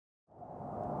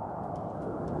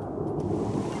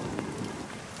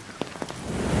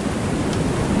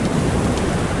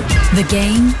The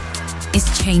game is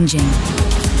changing.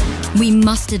 We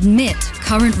must admit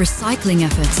current recycling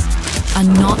efforts are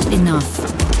not enough.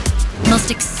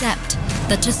 Must accept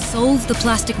that to solve the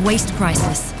plastic waste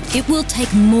crisis, it will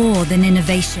take more than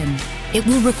innovation. It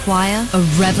will require a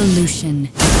revolution.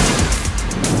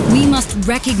 We must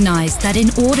recognize that in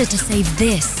order to save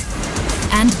this,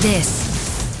 and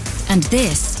this, and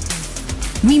this,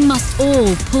 we must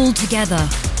all pull together.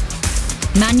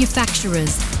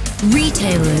 Manufacturers,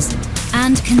 retailers,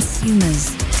 and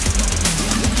consumers.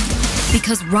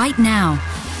 Because right now,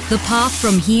 the path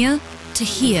from here to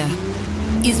here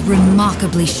is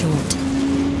remarkably short,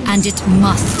 and it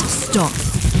must stop.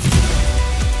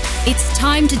 It's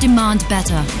time to demand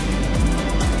better.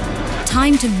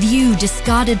 Time to view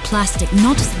discarded plastic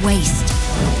not as waste,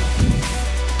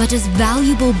 but as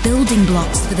valuable building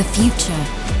blocks for the future.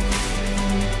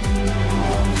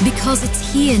 Because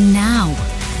it's here now.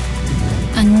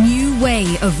 A new way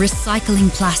of recycling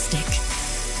plastic.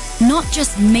 Not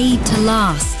just made to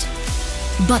last,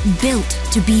 but built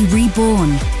to be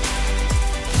reborn.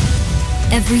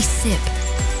 Every sip,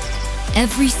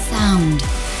 every sound,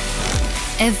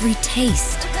 every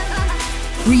taste.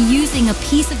 Reusing a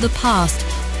piece of the past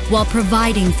while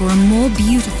providing for a more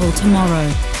beautiful tomorrow.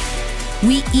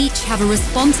 We each have a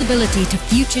responsibility to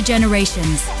future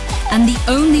generations, and the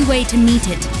only way to meet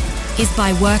it is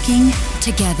by working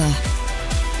together.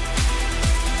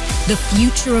 The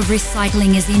future of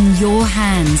recycling is in your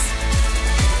hands.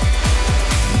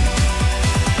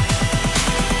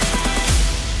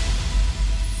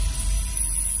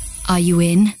 Are you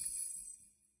in?